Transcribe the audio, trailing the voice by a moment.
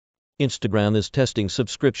Instagram is testing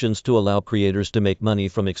subscriptions to allow creators to make money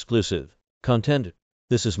from exclusive content.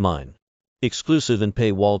 This is mine. Exclusive and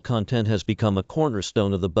paywall content has become a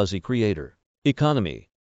cornerstone of the buzzy creator economy.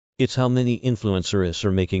 It's how many influencers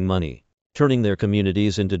are making money, turning their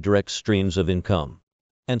communities into direct streams of income.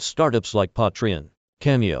 And startups like Patreon,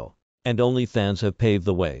 Cameo, and OnlyFans have paved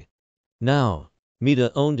the way. Now,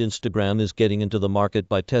 Meta-owned Instagram is getting into the market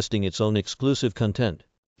by testing its own exclusive content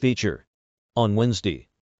feature. On Wednesday,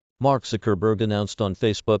 Mark Zuckerberg announced on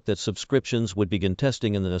Facebook that subscriptions would begin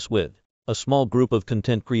testing in this with a small group of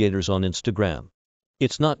content creators on Instagram.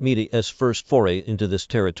 It's not Meta's first foray into this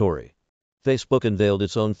territory. Facebook unveiled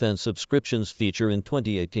its own fan subscriptions feature in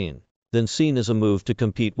 2018, then seen as a move to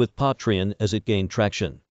compete with Patreon as it gained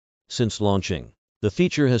traction. Since launching, the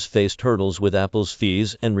feature has faced hurdles with Apple's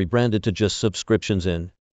fees and rebranded to just subscriptions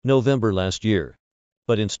in November last year.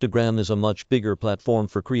 But Instagram is a much bigger platform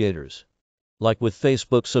for creators. Like with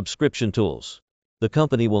Facebook subscription tools, the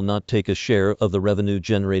company will not take a share of the revenue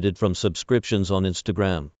generated from subscriptions on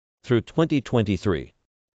Instagram. Through 2023,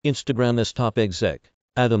 Instagram's top exec,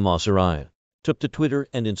 Adam Mosseri, took to Twitter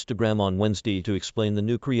and Instagram on Wednesday to explain the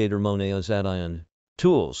new creator monetization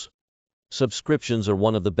tools. Subscriptions are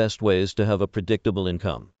one of the best ways to have a predictable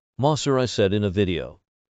income, Mosseri said in a video.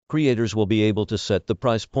 Creators will be able to set the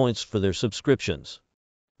price points for their subscriptions,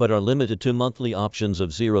 but are limited to monthly options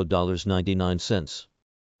of $0.99,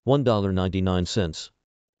 $1.99,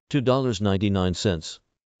 $2.99,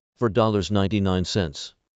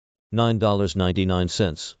 $4.99,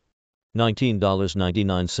 $9.99,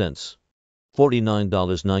 $19.99,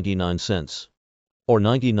 $49.99, or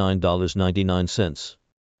 $99.99.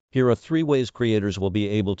 Here are 3 ways creators will be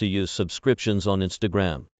able to use subscriptions on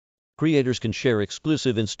Instagram. Creators can share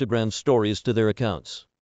exclusive Instagram stories to their accounts,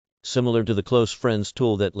 similar to the Close Friends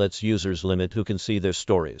tool that lets users limit who can see their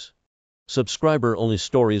stories. Subscriber-only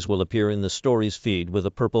stories will appear in the stories feed with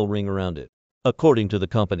a purple ring around it. According to the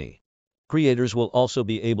company, creators will also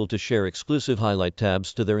be able to share exclusive highlight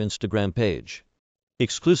tabs to their Instagram page.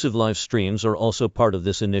 Exclusive live streams are also part of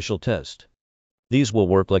this initial test. These will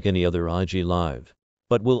work like any other IG Live,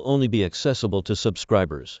 but will only be accessible to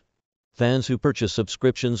subscribers. Fans who purchase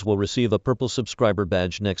subscriptions will receive a purple subscriber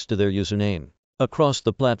badge next to their username across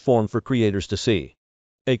the platform for creators to see.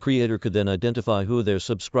 A creator could then identify who their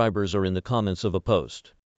subscribers are in the comments of a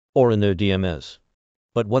post or in their DMs.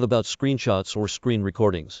 But what about screenshots or screen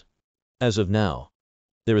recordings? As of now,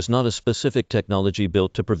 there is not a specific technology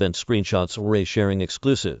built to prevent screenshots or sharing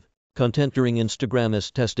exclusive content during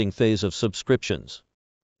Instagram's testing phase of subscriptions,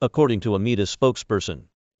 according to a Meta spokesperson.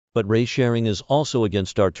 But sharing is also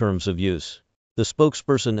against our terms of use. The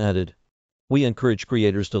spokesperson added, "We encourage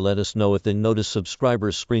creators to let us know if they notice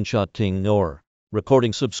subscribers screenshotting or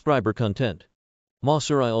recording subscriber content."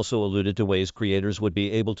 Mosseri also alluded to ways creators would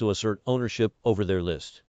be able to assert ownership over their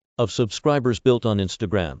list of subscribers built on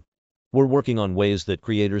Instagram. "We're working on ways that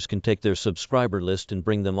creators can take their subscriber list and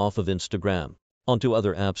bring them off of Instagram onto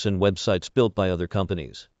other apps and websites built by other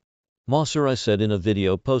companies," Mosseri said in a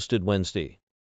video posted Wednesday.